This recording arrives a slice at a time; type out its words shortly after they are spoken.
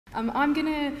I'm going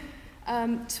to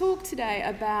talk today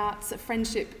about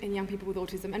friendship in young people with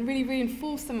autism and really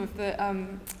reinforce some of the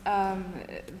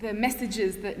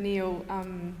messages that Neil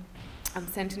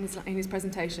sent in his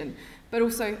presentation, but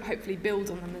also hopefully build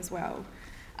on them as well.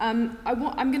 I'm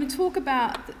going to talk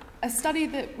about a study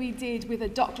that we did with a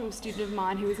doctoral student of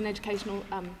mine who was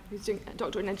who's doing a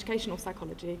doctorate in educational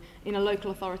psychology in a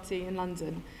local authority in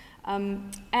London.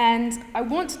 And I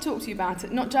want to talk to you about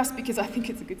it, not just because I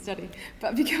think it's a good study,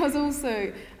 but because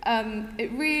also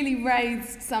it really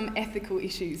raised some ethical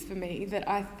issues for me that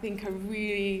I think are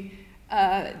really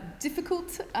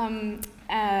difficult or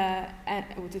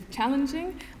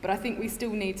challenging, but I think we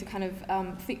still need to kind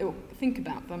of think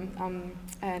about them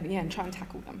and try and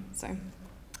tackle them.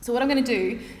 So what I'm going to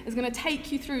do is going to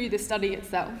take you through the study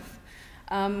itself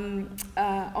on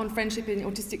friendship in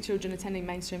autistic children attending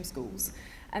mainstream schools.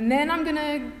 And then I'm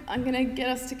gonna get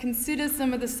us to consider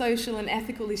some of the social and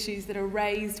ethical issues that are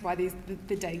raised by the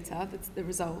data, the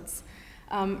results,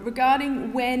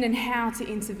 regarding when and how to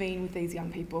intervene with these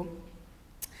young people.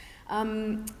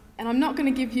 And I'm not going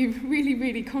to give you really,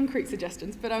 really concrete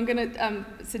suggestions, but I'm going to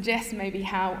suggest maybe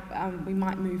how we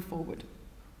might move forward.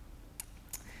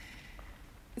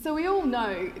 So we all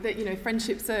know that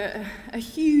friendships are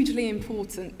hugely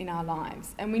important in our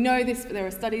lives, and we know this. There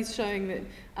are studies showing that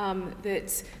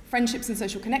that friendships and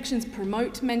social connections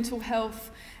promote mental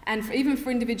health, and even for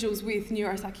individuals with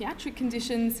neuropsychiatric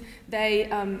conditions, they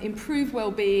improve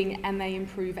well-being and they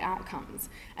improve outcomes.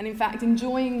 And in fact,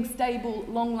 enjoying stable,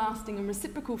 long-lasting and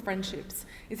reciprocal friendships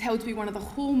is held to be one of the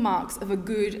hallmarks of a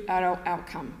good adult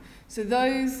outcome. So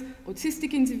those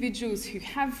autistic individuals who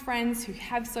have friends, who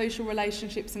have social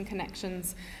relationships and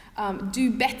connections,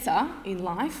 do better in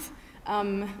life,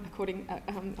 according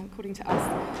to us,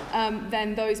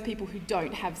 than those people who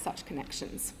don't have such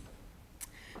connections.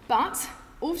 But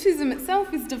autism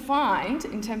itself is defined,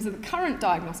 in terms of the current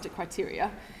diagnostic criteria,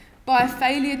 by a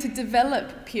failure to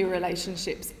develop peer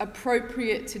relationships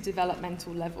appropriate to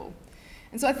developmental level.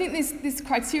 And so I think this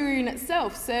criterion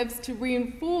itself serves to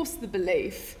reinforce the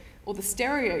belief, or the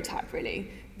stereotype really,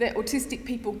 that autistic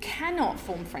people cannot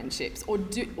form friendships or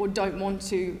don't want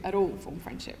to at all form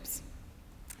friendships.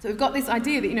 So we've got this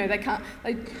idea that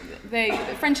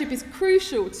friendship is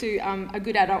crucial to a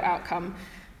good adult outcome,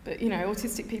 but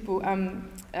autistic people,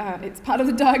 it's part of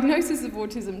the diagnosis of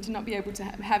autism to not be able to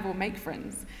have or make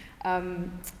friends.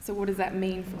 So what does that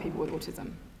mean for people with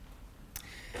autism?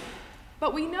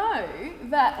 But we know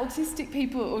that autistic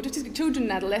children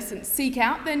and adolescents seek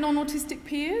out their non-autistic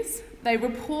peers. They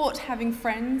report having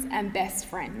friends and best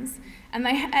friends, and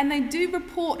they do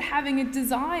report having a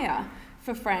desire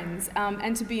for friends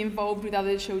and to be involved with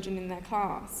other children in their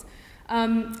class.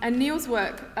 And Neil's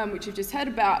work, which you've just heard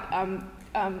about,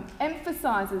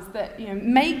 emphasises that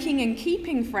making and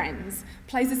keeping friends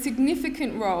plays a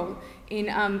significant role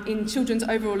in children's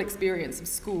overall experience of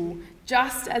school,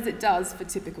 just as it does for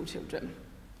typical children.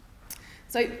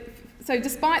 So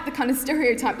despite the kind of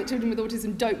stereotype that children with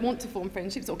autism don't want to form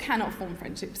friendships or cannot form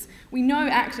friendships, we know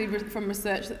actually from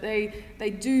research that they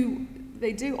do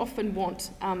often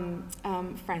want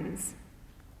friends.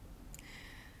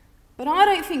 But I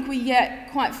don't think we yet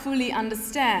quite fully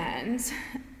understand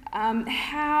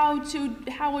how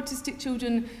autistic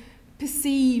children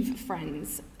perceive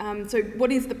friends. So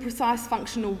what is the precise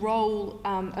functional role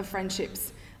of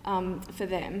friendships for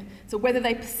them? So whether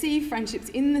they perceive friendships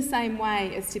in the same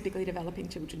way as typically developing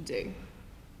children do.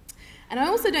 And I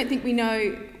also don't think we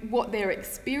know what their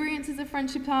experiences of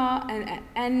friendship are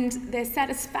and their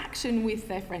satisfaction with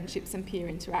their friendships and peer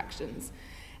interactions.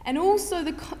 And also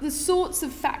the sorts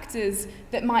of factors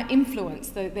that might influence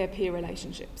their peer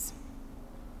relationships.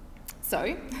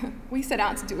 So we set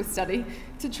out to do a study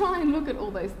to try and look at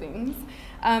all those things.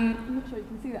 I'm not sure you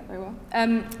can see that very well.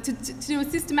 To do a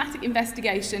systematic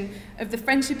investigation of the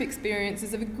friendship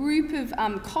experiences of a group of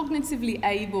cognitively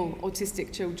able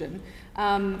autistic children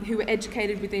who were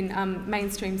educated within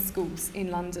mainstream schools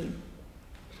in London.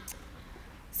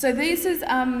 So these are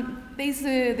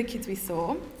the kids we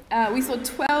saw. We saw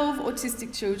 12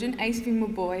 autistic children, 8 of whom were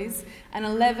boys, and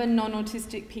 11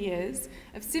 non-autistic peers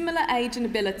of similar age and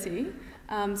ability,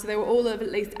 so they were all of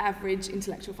at least average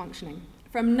intellectual functioning,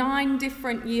 from 9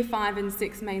 different Year 5 and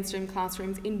 6 mainstream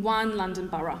classrooms in one London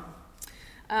borough.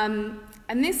 And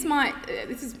this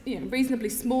is a reasonably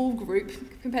small group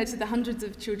compared to the hundreds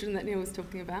of children that Neil was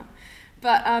talking about.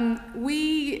 But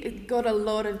we got a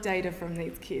lot of data from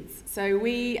these kids. So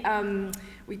we got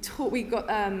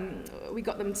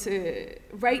them to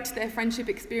rate their friendship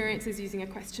experiences using a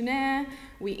questionnaire.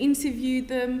 We interviewed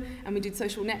them, and we did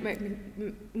social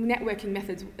networking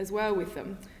methods as well with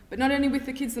them. but not only with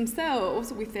the kids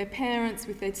themselves, also with their parents,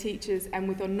 with their teachers, and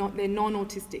with their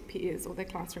non-autistic peers or their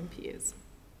classroom peers.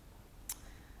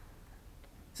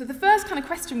 So the first kind of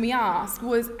question we asked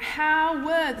was, how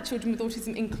were the children with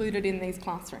autism included in these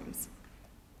classrooms?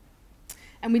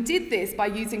 And we did this by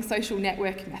using social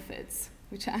network methods,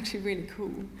 which are actually really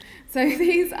cool. So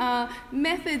these are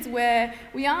methods where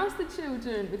we ask the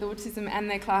children with autism and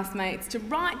their classmates to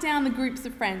write down the groups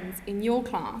of friends in your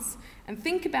class and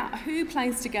think about who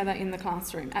plays together in the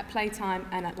classroom at playtime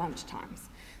and at lunchtimes.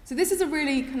 So this is a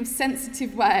really kind of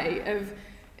sensitive way of,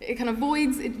 it kind of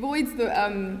avoids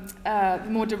the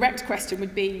more direct question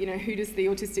would be, you know, who does the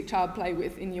autistic child play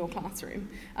with in your classroom?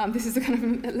 This is a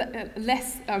kind of a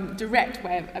less direct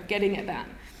way of getting at that.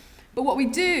 But what we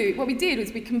did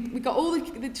was we got all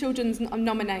the children's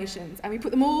nominations and we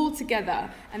put them all together,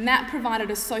 and that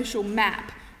provided a social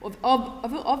map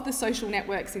of the social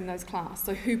networks in those classes,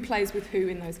 so who plays with who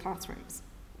in those classrooms.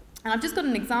 And I've just got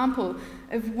an example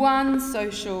of one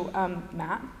social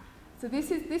map. So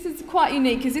this is quite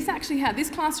unique because this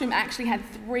classroom actually had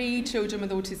 3 children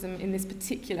with autism in this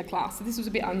particular class, so this was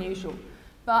a bit unusual.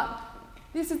 But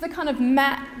this is the kind of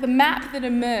map that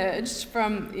emerged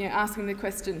from, you know, asking the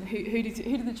question, who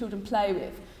do the children play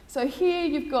with? So here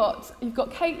you've got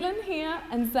Caitlin here,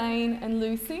 and Zane and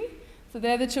Lucy. So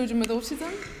they're the children with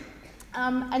autism.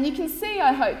 And you can see,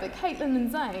 I hope, that Caitlin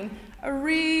and Zane are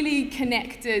really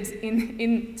connected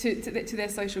to their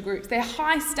social groups. They're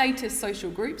high-status social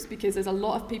groups because there's a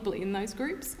lot of people in those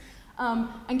groups.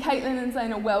 And Caitlin and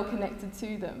Zane are well connected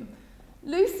to them.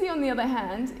 Lucy, on the other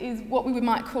hand, is what we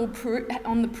might call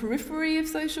on the periphery of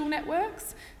social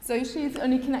networks. So she's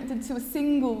only connected to a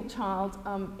single child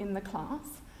in the class.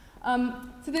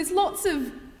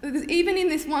 So even in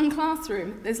this one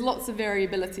classroom, there's lots of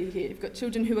variability here. You've got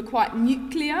children who are quite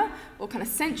nuclear or kind of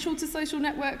central to social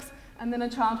networks, and then a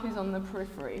child who's on the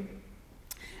periphery.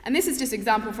 And this is just an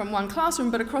example from one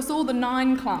classroom, but across all the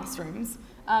 9 classrooms,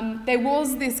 there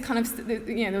was this kind of,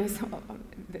 you know,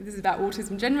 this is about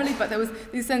autism generally, but there was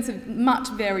this sense of much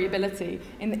variability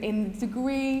in the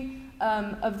degree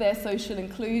of their social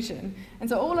inclusion. And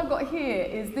so all I've got here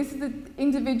is, this is the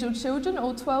individual children,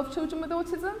 all 12 children with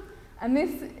autism, and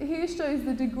this here shows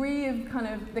the degree of kind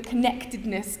of the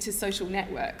connectedness to social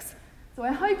networks. So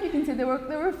I hope you can see there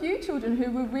were a few children who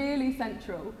were really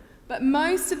central, but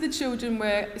most of the children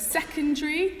were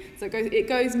secondary, so it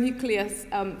goes nucleus,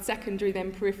 secondary,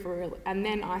 then peripheral, and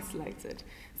then isolated.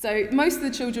 So most of the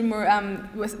children were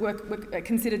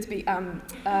considered to be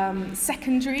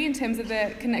secondary in terms of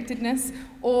their connectedness,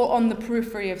 or on the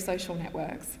periphery of social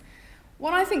networks.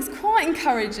 What I think is quite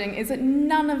encouraging is that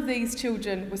none of these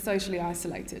children were socially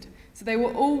isolated. So they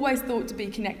were always thought to be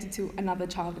connected to another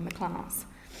child in the class.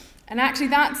 And actually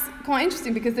that's quite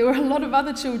interesting because there were a lot of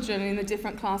other children in the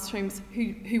different classrooms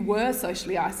who were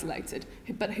socially isolated,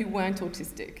 but who weren't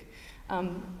autistic.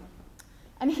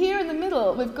 And here in the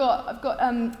middle, I've got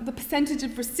the percentage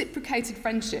of reciprocated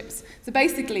friendships. So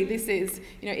basically this is,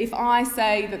 you know, if I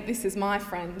say that this is my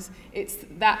friend, it's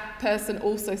that person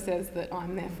also says that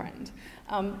I'm their friend.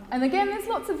 And again, there's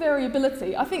lots of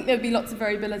variability. I think there'd be lots of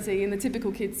variability in the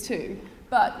typical kids too.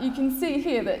 But you can see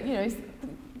here that, you know,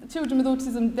 children with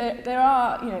autism, there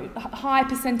are, you know, high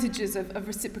percentages of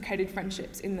reciprocated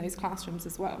friendships in those classrooms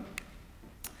as well.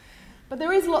 But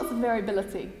there is lots of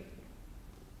variability.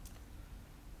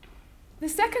 The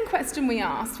second question we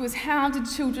asked was, how did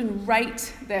children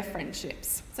rate their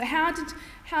friendships? So how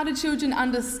did children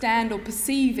understand or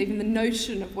perceive even the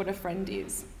notion of what a friend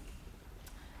is?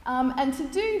 And to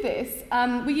do this,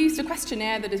 we used a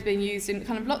questionnaire that has been used in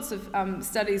kind of lots of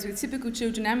studies with typical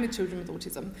children and with children with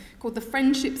autism, called the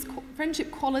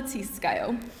Friendship Quality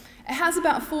Scale. It has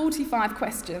about 45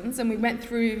 questions, and we went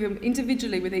through them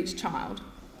individually with each child.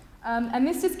 And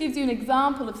this just gives you an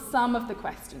example of some of the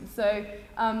questions. So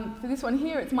for this one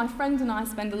here, it's my friend and I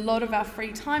spend a lot of our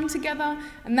free time together,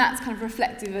 and that's kind of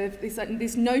reflective of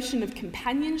this notion of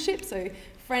companionship, so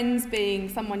friends being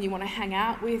someone you want to hang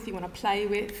out with, you want to play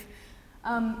with.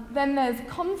 Then there's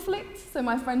conflict, so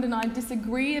my friend and I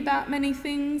disagree about many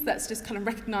things. That's just kind of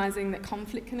recognising that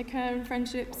conflict can occur in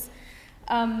friendships.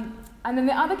 And then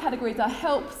the other categories are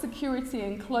help, security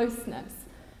and closeness.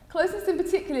 Closeness in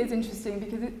particular is interesting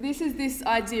because this is this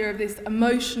idea of this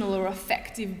emotional or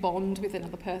affective bond with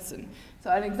another person. So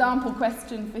an example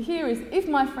question for here is, if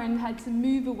my friend had to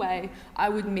move away, I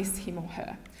would miss him or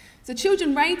her. So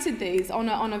children rated these on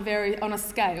a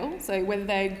scale, so whether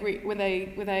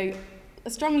they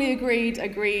strongly agreed,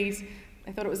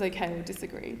 they thought it was okay, or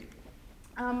disagreed.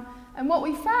 And what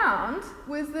we found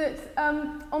was that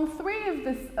on 3 of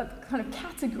the kind of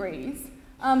categories,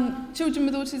 children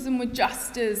with autism were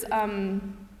just as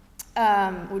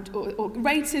or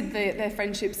rated their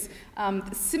friendships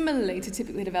similarly to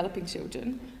typically developing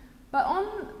children. But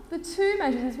on the two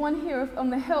measures, there's one here on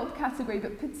the help category,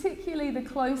 but particularly the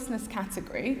closeness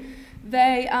category,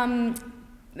 they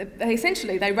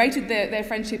essentially rated their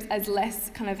friendships as less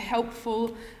kind of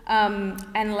helpful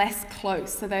and less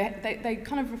close. So they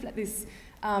kind of reflect this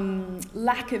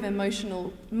lack of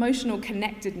emotional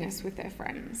connectedness with their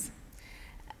friends.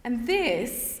 And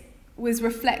this was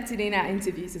reflected in our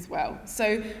interviews as well.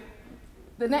 So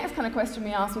the next kind of question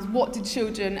we asked was, what did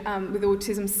children with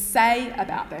autism say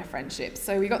about their friendships?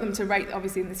 So we got them to rate,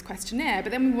 obviously, in this questionnaire,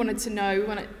 but then we wanted to know, we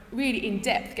want to really in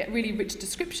depth, get really rich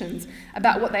descriptions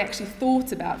about what they actually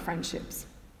thought about friendships.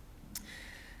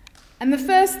 And the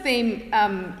first theme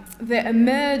that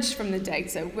emerged from the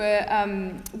data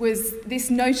was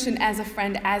this notion as a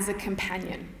friend, as a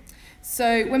companion.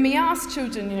 So when we asked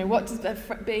children, what does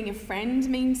being a friend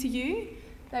mean to you?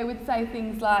 They would say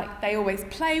things like, they always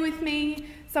play with me,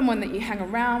 someone that you hang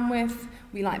around with,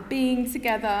 we like being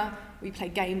together, we play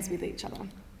games with each other.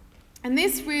 And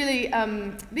this really,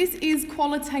 this is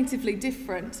qualitatively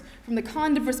different from the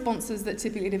kind of responses that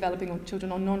typically developing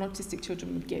children or non-autistic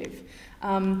children would give.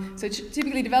 So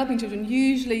typically developing children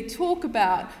usually talk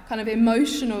about kind of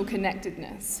emotional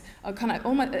connectedness, or kind of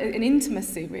almost an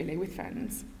intimacy really with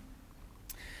friends.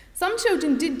 Some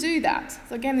children did do that.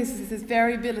 So again, this is this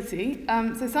variability.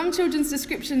 So some children's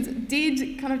descriptions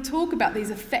did kind of talk about these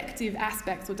affective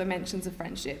aspects or dimensions of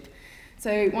friendship.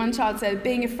 So one child said,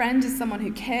 being a friend is someone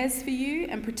who cares for you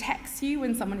and protects you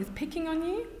when someone is picking on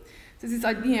you. So this,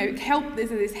 there's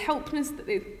this helpness,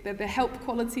 the help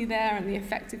quality there and the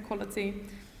affective quality.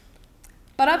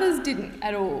 But others didn't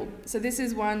at all. So this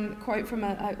is one quote from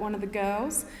one of the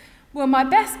girls. Well, my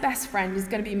best friend is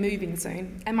going to be moving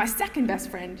soon, and my second best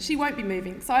friend, she won't be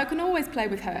moving, so I can always play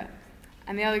with her.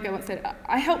 And the other girl said,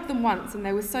 I helped them once, and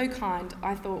they were so kind,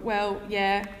 I thought, well,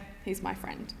 yeah, he's my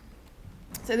friend.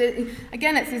 So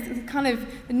again, it's this kind of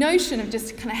the notion of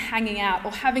just kind of hanging out,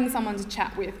 or having someone to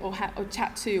chat with, or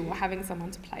chat to, or having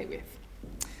someone to play with.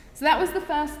 So that was the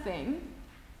first theme.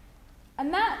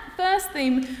 And that first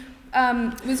theme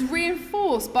was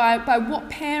reinforced by what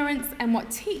parents and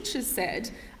what teachers said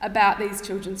about these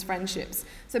children's friendships.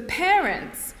 So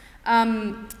parents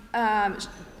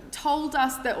told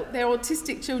us that their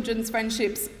autistic children's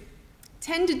friendships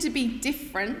tended to be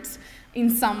different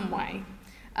in some way.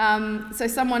 So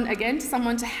someone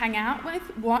to hang out with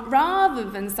rather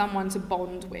than someone to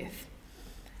bond with.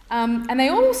 And they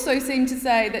also seem to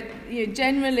say that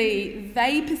generally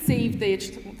they perceive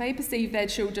their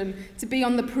children to be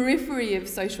on the periphery of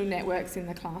social networks in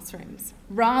the classrooms,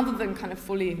 rather than kind of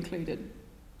fully included.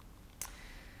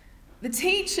 The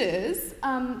teachers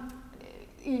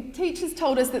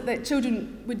told us that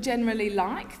children were generally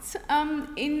liked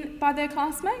by their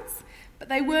classmates, but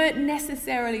they weren't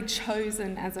necessarily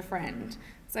chosen as a friend.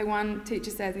 So one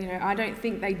teacher says, I don't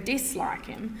think they dislike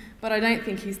him, but I don't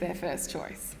think he's their first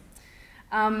choice.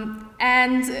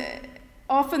 And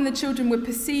often the children were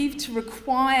perceived to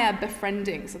require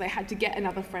befriending, so they had to get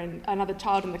another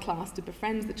child in the class to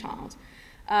befriend the child.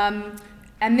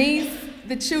 And the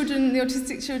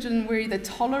autistic children were either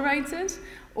tolerated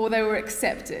or they were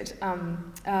accepted by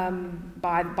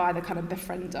the kind of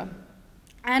befriender,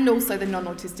 and also the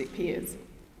non-autistic peers.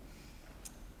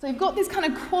 So you've got this kind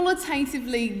of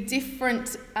qualitatively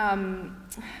different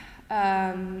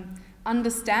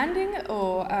understanding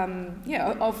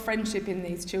of friendship in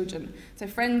these children. So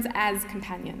friends as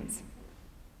companions.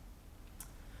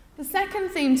 The second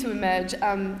theme to emerge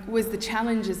was the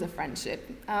challenges of friendship.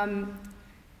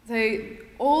 So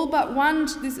all but one,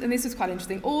 and this was quite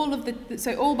interesting, all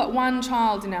but one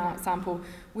child in our sample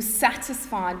was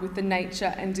satisfied with the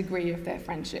nature and degree of their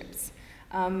friendships.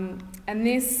 And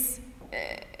this,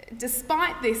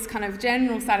 despite this kind of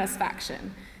general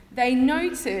satisfaction, they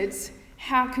noted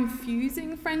how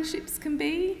confusing friendships can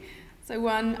be. So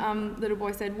one little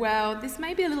boy said, well, this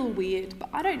may be a little weird, but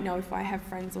I don't know if I have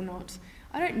friends or not.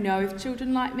 I don't know if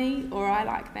children like me or I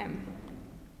like them.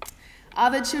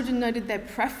 Other children noted their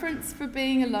preference for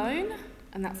being alone,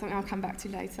 and that's something I'll come back to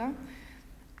later.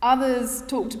 Others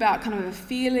talked about kind of the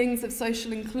feelings of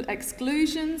social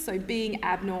exclusion, so being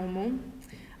abnormal.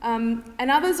 And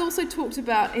others also talked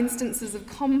about instances of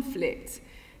conflict.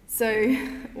 So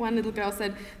one little girl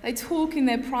said, they talk in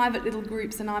their private little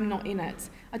groups and I'm not in it.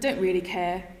 I don't really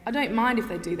care. I don't mind if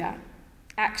they do that.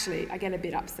 Actually, I get a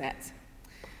bit upset.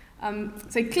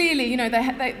 So clearly,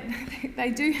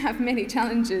 they do have many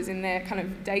challenges in their kind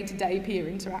of day-to-day peer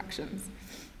interactions.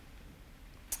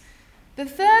 The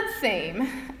third theme,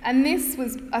 and this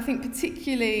was, I think,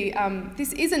 particularly,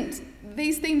 this isn't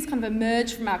these themes kind of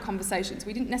emerge from our conversations.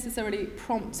 We didn't necessarily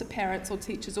prompt parents or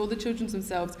teachers or the children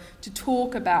themselves to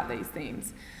talk about these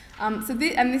themes. And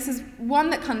this is one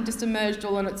that kind of just emerged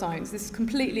all on its own. So this is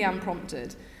completely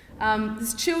unprompted.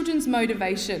 This children's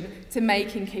motivation to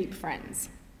make and keep friends.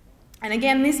 And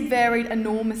again, this varied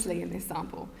enormously in this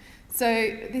sample. So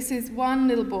this is one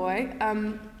little boy.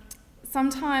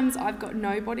 Sometimes I've got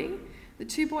nobody. The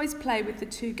two boys play with the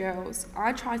two girls.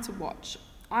 I try to watch.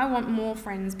 I want more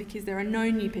friends because there are no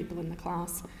new people in the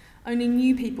class. Only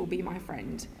new people be my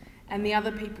friend, and the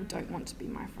other people don't want to be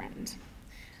my friend.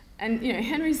 And you know,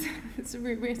 Henry's it's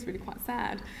really quite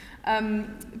sad.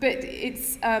 But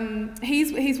it's he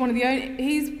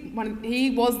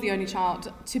was the only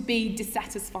child to be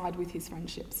dissatisfied with his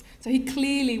friendships. So he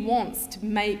clearly wants to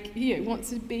wants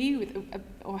to be with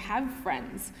or have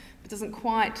friends, but doesn't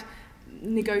quite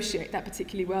negotiate that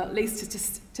particularly well, at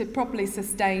least to properly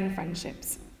sustain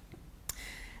friendships.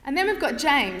 And then we've got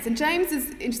James, and James is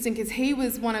interesting because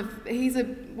he's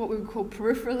what we would call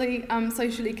peripherally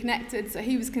socially connected, so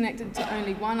he was connected to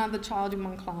only one other child in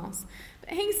one class. But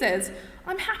he says,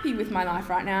 I'm happy with my life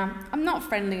right now. I'm not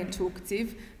friendly and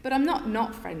talkative, but I'm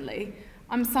not friendly.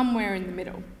 I'm somewhere in the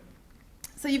middle.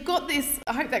 So you've got this,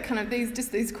 I hope that kind of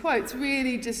these quotes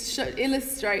really just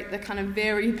illustrate the kind of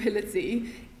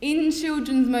variability in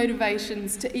children's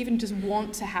motivations to even just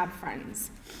want to have friends.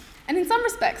 And in some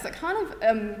respects, that kind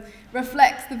of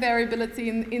reflects the variability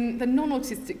in the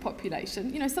non-autistic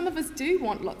population. You know, some of us do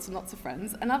want lots and lots of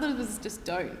friends, and others of us just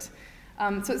don't.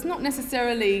 So it's not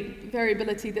necessarily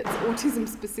variability that's autism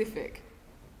specific.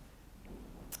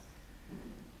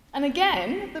 And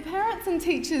again, the parents and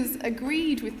teachers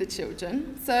agreed with the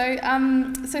children. So,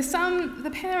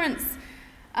 the parents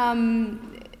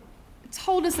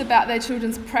told us about their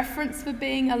children's preference for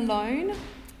being alone.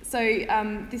 So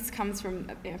this comes from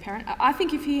a parent. I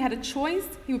think if he had a choice,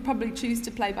 he would probably choose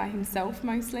to play by himself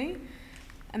mostly.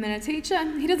 And then a teacher,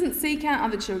 he doesn't seek out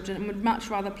other children and would much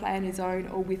rather play on his own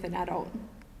or with an adult.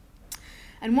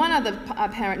 And one other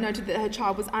parent noted that her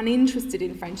child was uninterested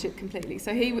in friendship completely.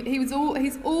 So he's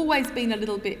always been a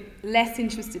little bit less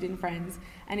interested in friends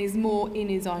and is more in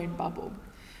his own bubble.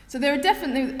 So there are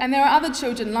definitely, and there are other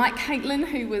children like Caitlin,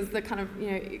 who was the kind of,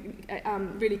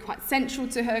 really quite central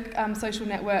to her social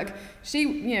network. She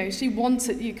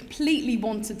completely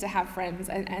wanted to have friends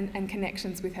and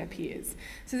connections with her peers.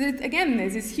 So again,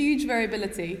 there's this huge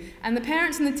variability, and the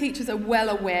parents and the teachers are well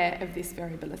aware of this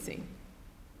variability.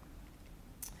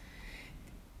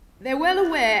 They're well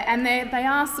aware, and they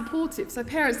are supportive. So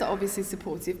parents are obviously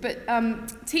supportive, but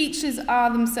teachers are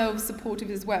themselves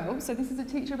supportive as well. So this is a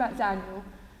teacher about Daniel.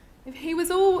 If he was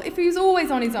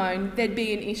always on his own, there'd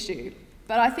be an issue.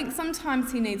 But I think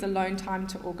sometimes he needs alone time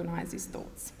to organise his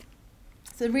thoughts.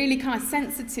 So really kind of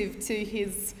sensitive to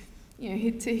his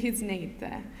need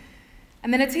there.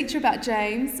 And then a teacher about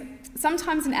James.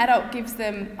 Sometimes an adult gives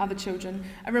them, other children,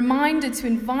 a reminder to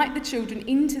invite the children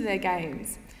into their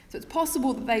games. So it's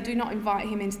possible that they do not invite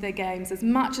him into their games as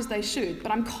much as they should,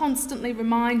 but I'm constantly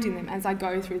reminding them as I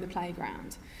go through the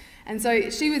playground. And so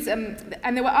she was, and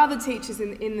there were other teachers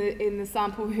in the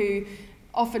sample who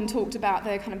often talked about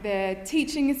their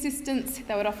teaching assistants.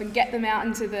 They would often get them out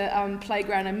into the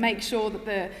playground and make sure that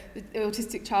the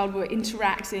autistic child were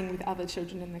interacting with other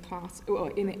children in the class or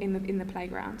in the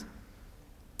playground.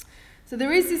 So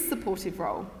there is this supportive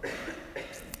role,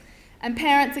 and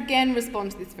parents again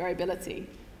respond to this variability.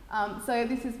 So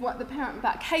this is what the parent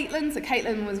about Caitlin. So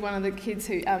Caitlin was one of the kids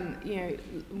who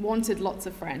wanted lots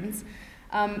of friends.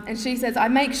 And she says, I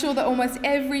make sure that almost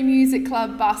every music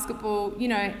club, basketball,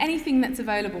 anything that's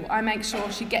available, I make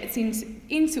sure she gets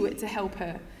into it to help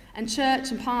her. And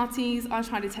church and parties, I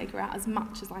try to take her out as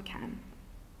much as I can.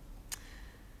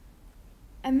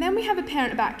 And then we have a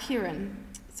parent about Kieran.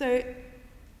 So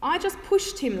I just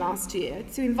pushed him last year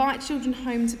to invite children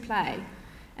home to play.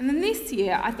 And then this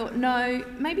year I thought, no,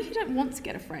 maybe he don't want to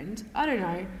get a friend. I don't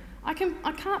know. I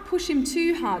can't push him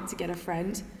too hard to get a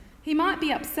friend. He might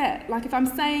be upset, like if I'm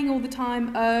saying all the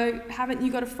time, oh, haven't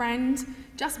you got a friend?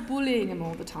 Just bullying him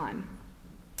all the time.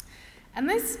 And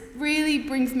this really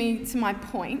brings me to my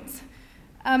point.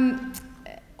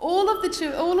 All of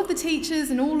the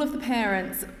teachers and all of the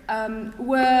parents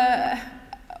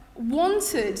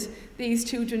wanted these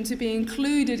children to be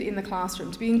included in the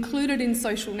classroom, to be included in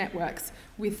social networks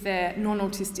with their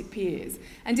non-autistic peers,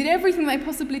 and did everything they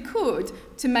possibly could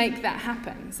to make that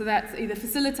happen. So that's either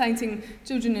facilitating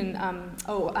children in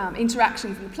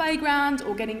interactions in the playground,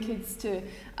 or getting kids to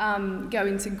go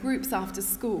into groups after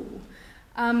school.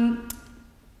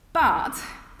 But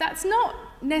that's not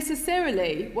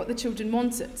necessarily what the children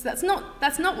wanted. So that's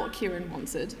not what Kieran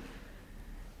wanted.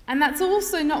 And that's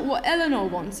also not what Eleanor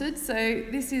wanted. So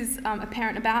this is a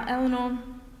parent about Eleanor.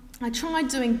 I tried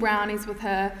doing brownies with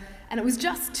her, and it was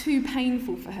just too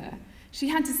painful for her. She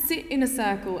had to sit in a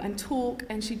circle and talk,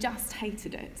 and she just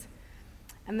hated it.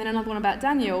 And then another one about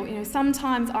Daniel,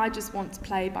 sometimes I just want to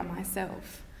play by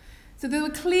myself. So there were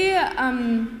clear,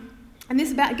 and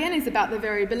this again is about the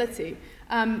variability,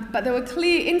 but there were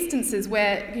clear instances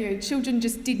where children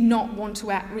just did not want to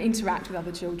interact with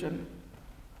other children.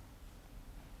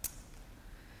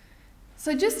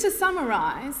 So just to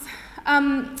summarise,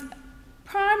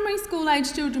 primary school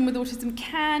age children with autism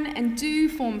can and do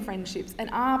form friendships and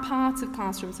are part of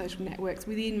classroom social networks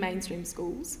within mainstream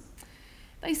schools.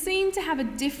 They seem to have a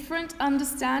different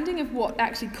understanding of what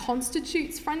actually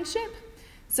constitutes friendship,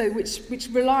 so which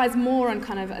relies more on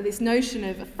kind of this notion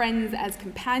of friends as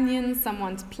companions,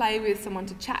 someone to play with, someone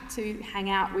to chat to, hang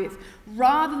out with,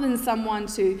 rather than someone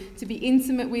to be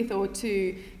intimate with or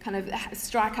to kind of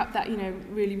strike up that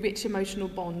really rich emotional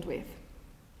bond with.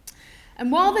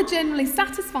 And while they're generally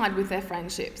satisfied with their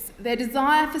friendships, their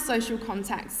desire for social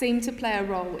contact seemed to play a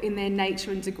role in their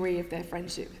nature and degree of their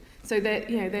friendship. So that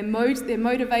their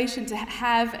motivation to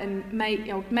have and make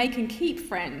and keep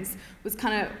friends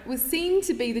was seen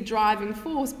to be the driving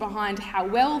force behind how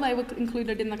well they were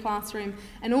included in the classroom,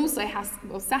 and also how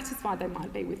satisfied they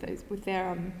might be with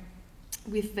their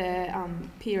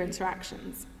peer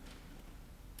interactions.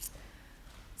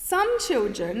 Some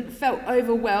children felt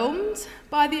overwhelmed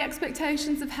by the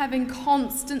expectations of having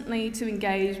constantly to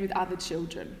engage with other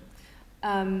children.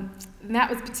 And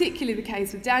that was particularly the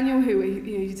case with Daniel, who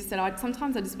he just said,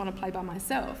 sometimes I just want to play by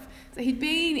myself. So he'd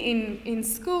been in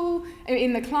school,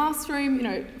 in the classroom,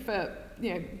 for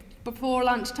before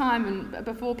lunchtime and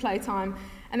before playtime,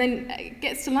 and then it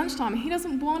gets to lunchtime, he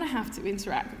doesn't want to have to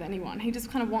interact with anyone. He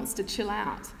just kind of wants to chill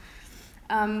out.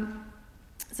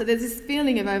 So there's this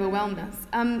feeling of overwhelmness.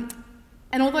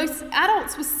 And although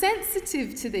adults were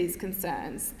sensitive to these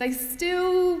concerns,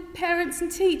 parents and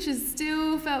teachers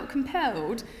still felt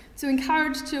compelled to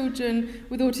encourage children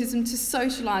with autism to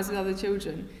socialise with other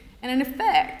children, and in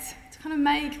effect, to kind of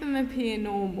make them appear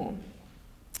normal.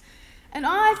 And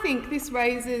I think this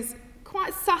raises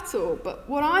quite subtle, but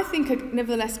what I think are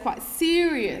nevertheless quite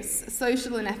serious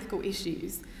social and ethical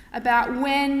issues about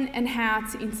when and how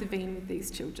to intervene with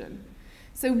these children.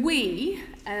 So we,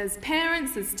 as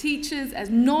parents, as teachers, as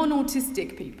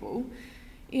non-autistic people,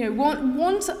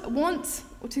 want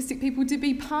autistic people to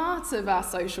be part of our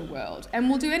social world, and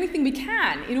we'll do anything we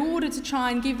can in order to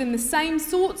try and give them the same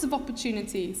sorts of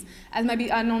opportunities as maybe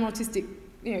our non-autistic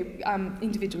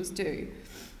individuals do.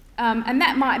 And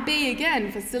that might be,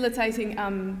 again, facilitating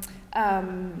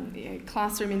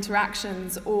classroom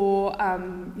interactions or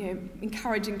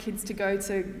encouraging kids to go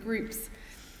to groups.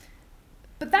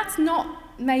 But that's not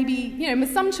maybe,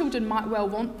 some children might well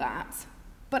want that,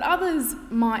 but others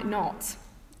might not.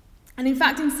 And in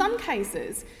fact, in some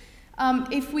cases,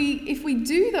 if we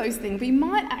do those things, we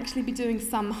might actually be doing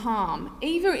some harm,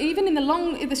 even in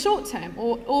the short term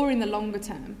or in the longer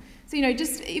term. So,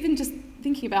 just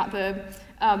thinking about the,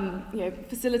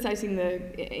 facilitating the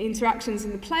interactions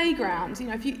in the playground,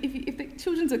 if the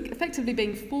children are effectively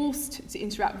being forced to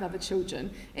interact with other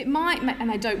children, it might, and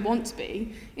they don't want to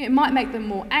be, it might make them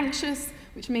more anxious,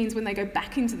 which means when they go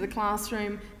back into the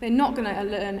classroom, they're not going to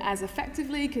learn as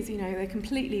effectively because, they're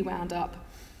completely wound up.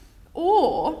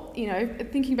 Or,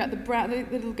 thinking about the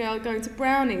little girl going to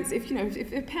brownies, if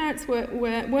her parents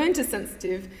weren't as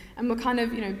sensitive and were kind of,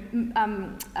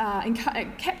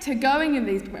 kept her going in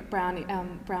these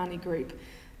brownie group,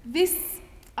 this,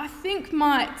 I think,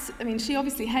 she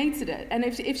obviously hated it, and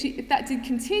if that did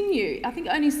continue, I think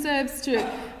it only serves to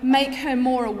make her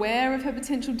more aware of her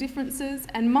potential differences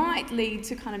and might lead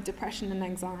to kind of depression and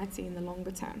anxiety in the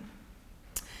longer term.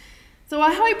 So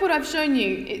I hope what I've shown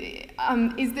you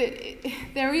is that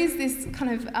there is this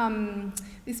kind of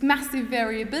this massive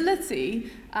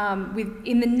variability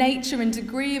in the nature and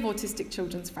degree of autistic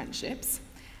children's friendships,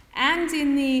 and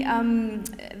in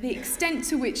the extent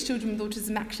to which children with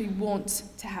autism actually want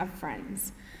to have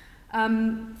friends.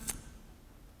 And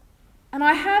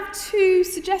I have two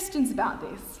suggestions about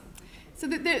this. So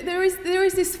that there is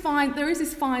this fine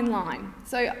line.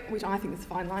 So, which I think is a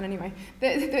fine line anyway.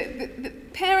 The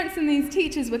parents and these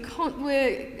teachers were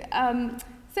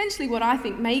essentially what I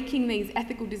think making these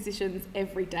ethical decisions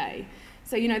every day.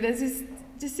 So there's this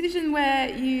decision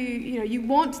where you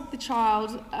want the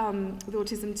child with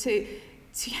autism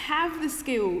to have the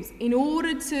skills in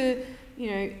order to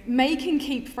make and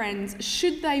keep friends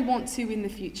should they want to in the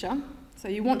future. So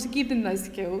you want to give them those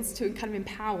skills to kind of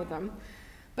empower them.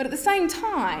 But at the same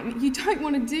time, you don't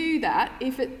want to do that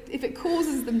if it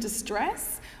causes them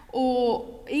distress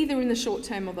or either in the short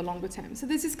term or the longer term. So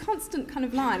there's this constant kind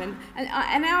of line,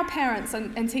 and our parents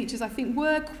and teachers, I think,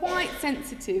 were quite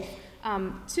sensitive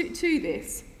to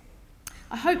this.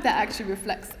 I hope that actually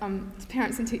reflects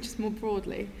parents and teachers more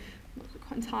broadly. I'm not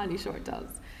quite entirely sure it does.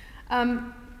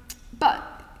 But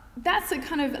that's a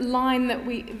kind of line that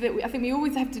I think we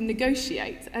always have to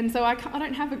negotiate, and so I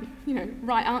don't have a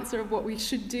right answer of what we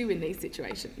should do in these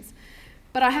situations.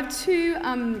 But I have two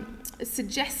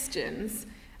suggestions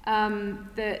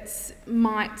that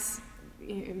might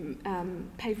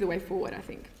pave the way forward, I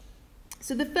think.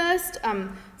 So the first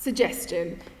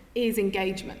suggestion is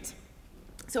engagement.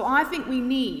 So I think we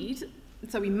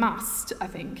must, I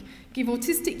think, give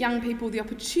autistic young people the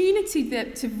opportunity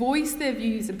to voice their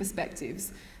views and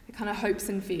perspectives, their kind of hopes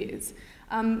and fears,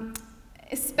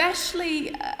 especially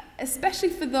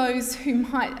for those who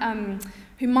might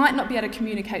not be able to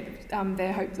communicate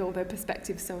their hopes or their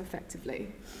perspectives so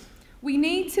effectively. We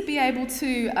need to be able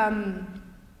to,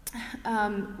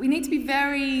 we need to be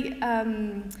very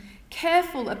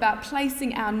careful about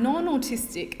placing our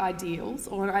non-autistic ideals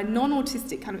or our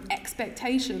non-autistic kind of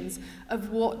expectations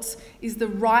of what is the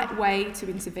right way to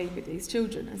intervene with these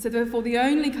children. And so therefore the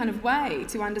only kind of way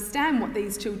to understand what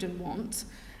these children want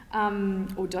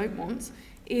or don't want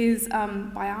is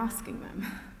by asking them.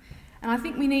 And I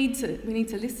think we need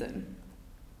to listen.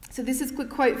 So this is a quick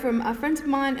quote from a friend of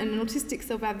mine and an autistic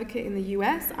self-advocate in the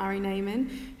US, Ari Naiman,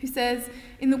 who says,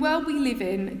 "In the world we live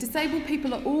in, disabled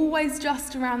people are always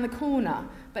just around the corner,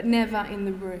 but never in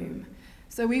the room."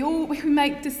 So we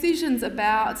make decisions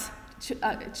about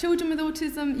children with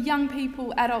autism, young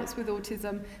people, adults with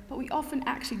autism, but we often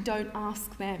actually don't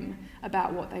ask them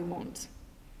about what they want.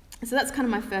 So that's kind of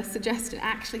my first suggestion,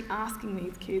 actually asking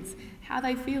these kids how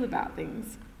they feel about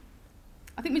things.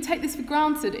 I think we take this for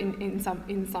granted in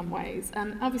some ways,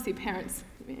 and obviously parents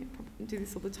probably do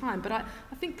this all the time, but I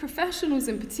think professionals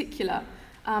in particular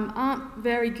aren't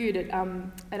very good at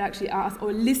actually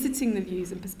eliciting the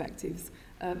views and perspectives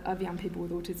of young people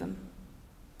with autism.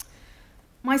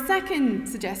 My second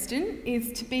suggestion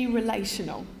is to be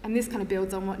relational, and this kind of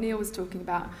builds on what Neil was talking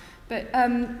about, but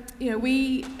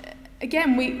we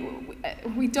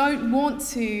don't want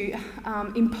to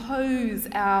impose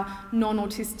our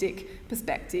non-autistic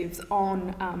perspectives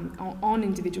on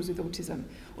individuals with autism.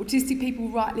 Autistic people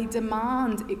rightly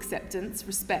demand acceptance,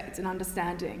 respect and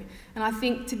understanding. And I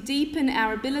think to deepen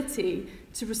our ability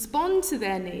to respond to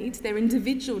their needs, their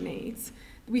individual needs,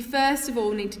 we first of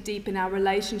all need to deepen our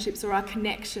relationships or our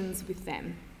connections with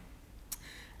them.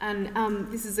 And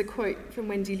this is a quote from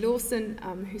Wendy Lawson,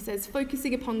 who says,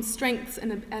 "Focusing upon strengths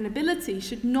and ability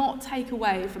should not take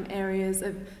away from areas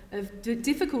of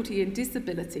difficulty and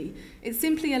disability. It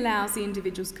simply allows the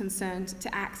individuals concerned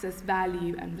to access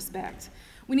value and respect."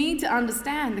 We need to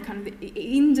understand the kind of the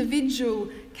individual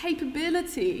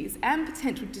capabilities and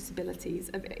potential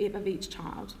disabilities of each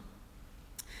child.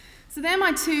 So they're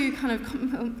my two kind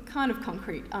of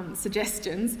concrete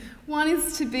suggestions. One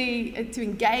is to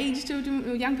engage children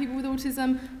or young people with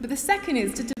autism, but the second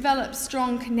is to develop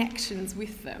strong connections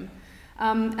with them.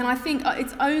 And I think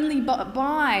it's only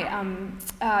by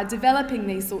developing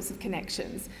these sorts of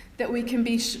connections that we can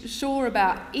be sure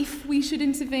about if we should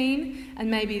intervene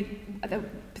and maybe the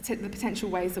potential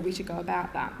ways that we should go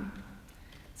about that.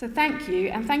 So thank you,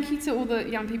 and thank you to all the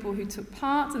young people who took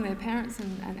part and their parents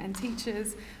and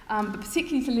teachers, but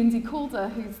particularly to Lindsay Calder,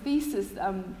 whose thesis,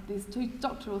 these two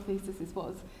doctoral theses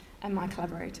was, and my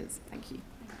collaborators. Thank you.